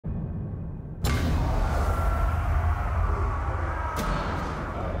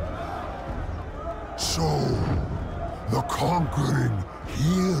The conquering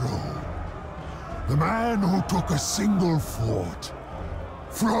hero. The man who took a single fort.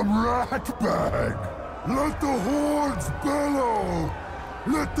 From Ratbag! Let the hordes bellow!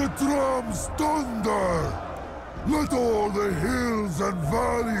 Let the drums thunder! Let all the hills and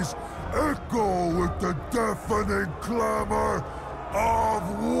valleys echo with the deafening clamor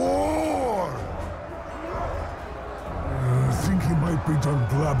of war! I think he might be done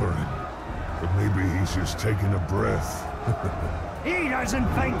blabbering. But maybe he's just taking a breath. He doesn't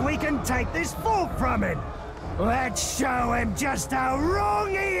think we can take this fort from him! Let's show him just how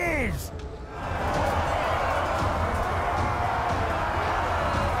wrong he is!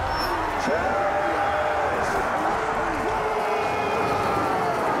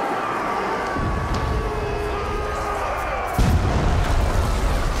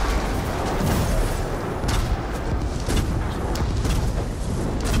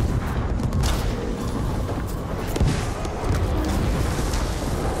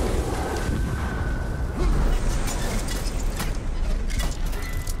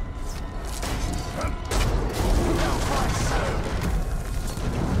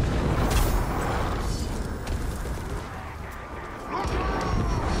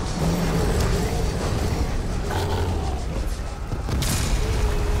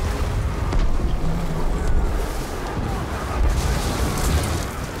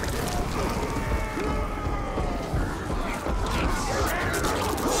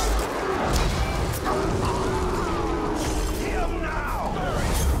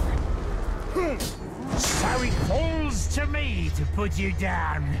 To put you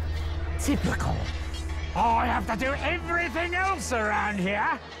down. Typical. I have to do everything else around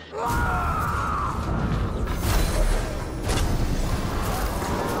here.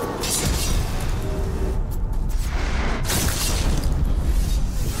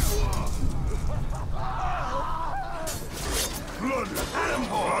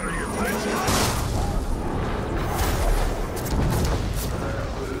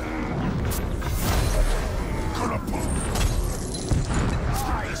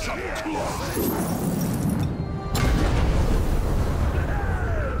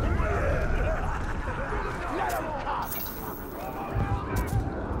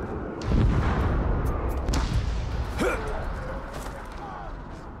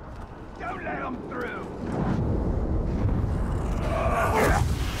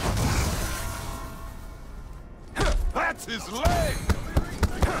 His leg!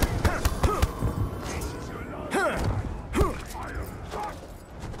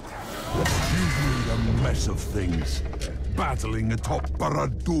 Usually a mess of things. Battling atop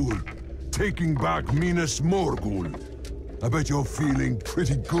Barad-dûr, taking back Minas Morgul. I bet you're feeling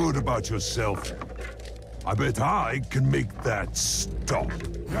pretty good about yourself. I bet I can make that stop.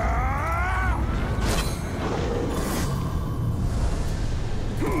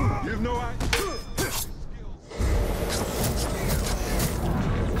 You've no idea.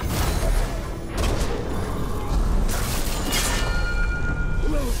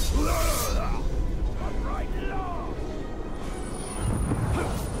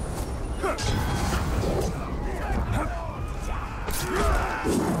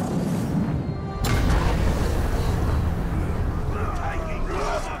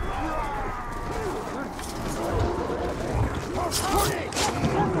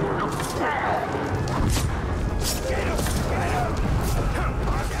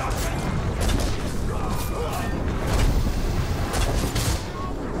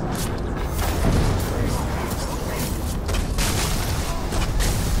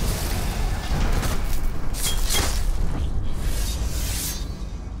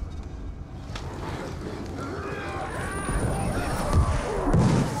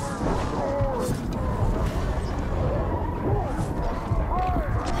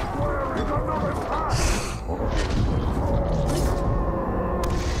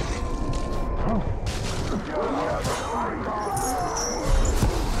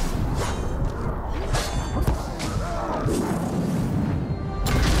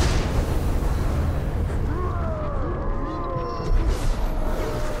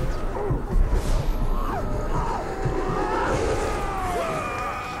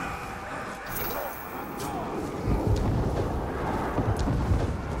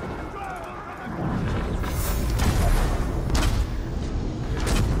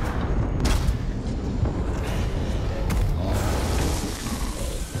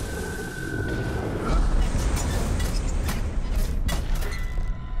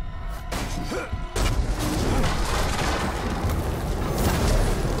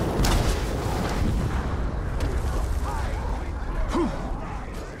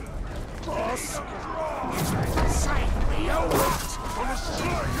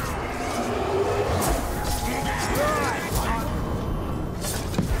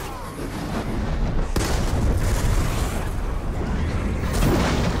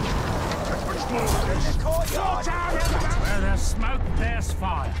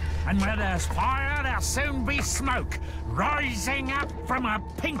 And where there's fire, there'll soon be smoke, rising up from a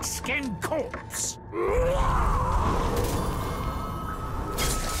pink-skinned corpse.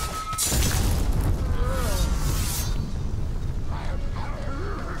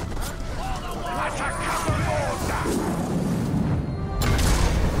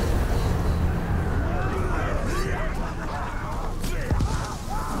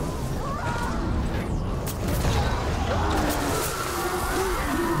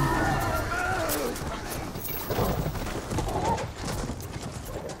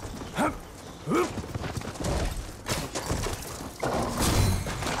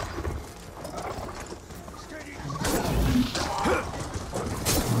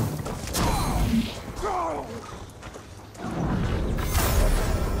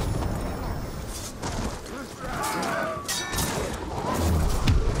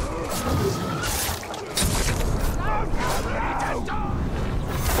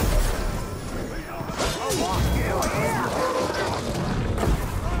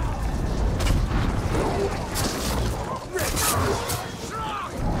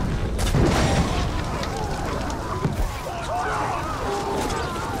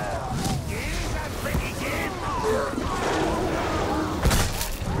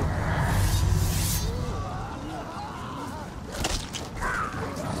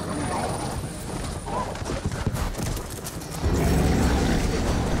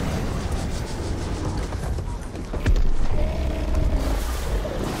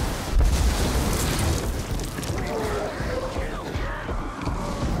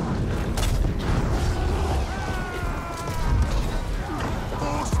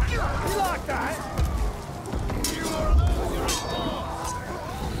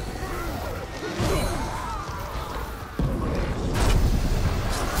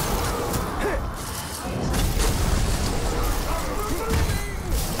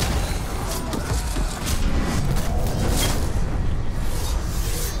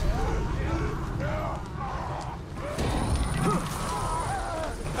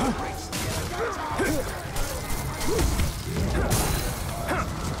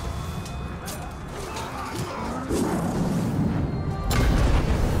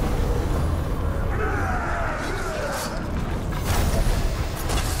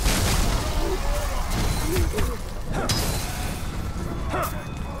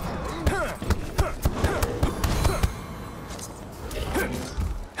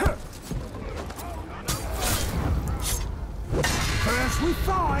 We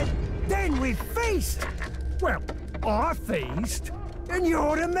fight, then we feast. Well, I feast, and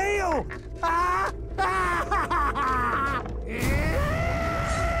you're the meal. Ah!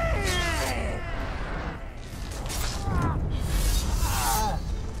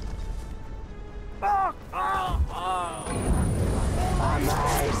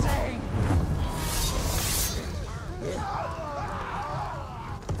 Amazing!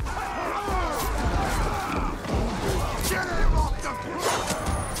 Get him off the floor!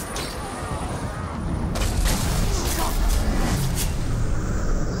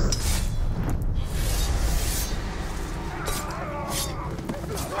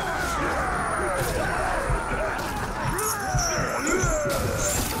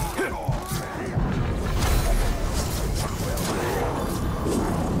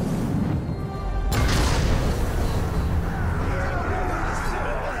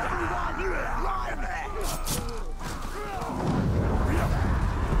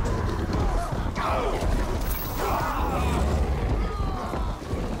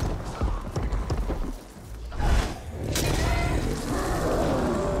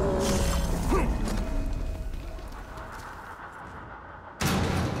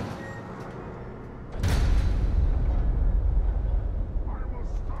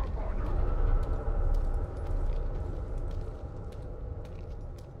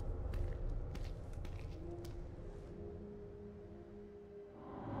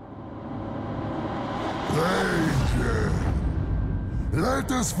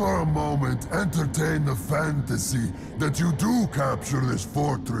 Let us for a moment entertain the fantasy that you do capture this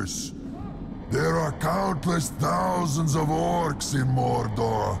fortress. There are countless thousands of orcs in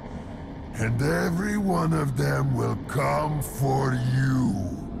Mordor, and every one of them will come for you.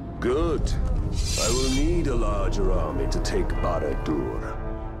 Good. I will need a larger army to take Barad-dûr.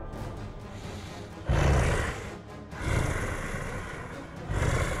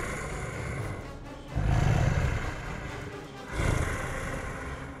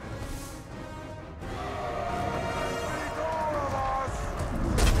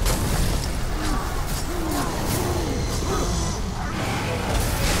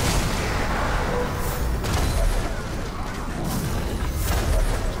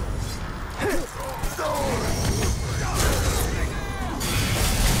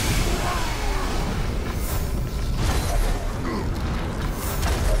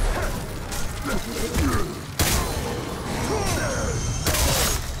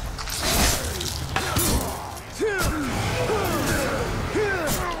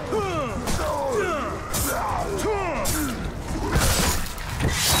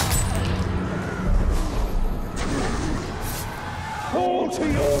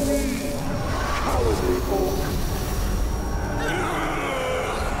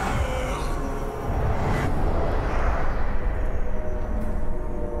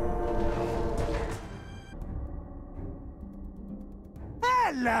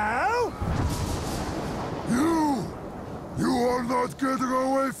 Hello? You are not getting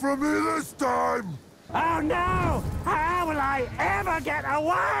away from me this time! Oh no! How will I ever get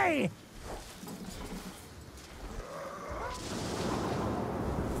away?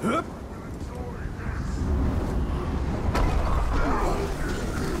 Hup.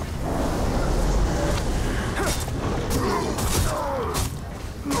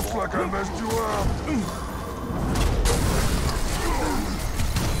 Looks like I messed you up.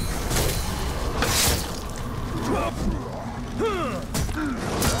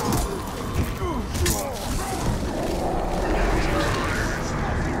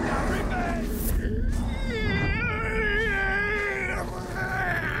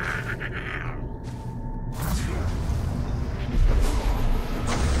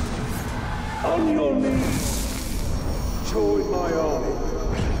 On your knees! Join my army.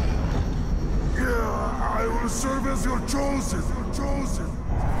 Yeah, I will serve as your chosen.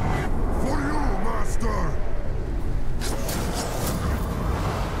 For you, Master!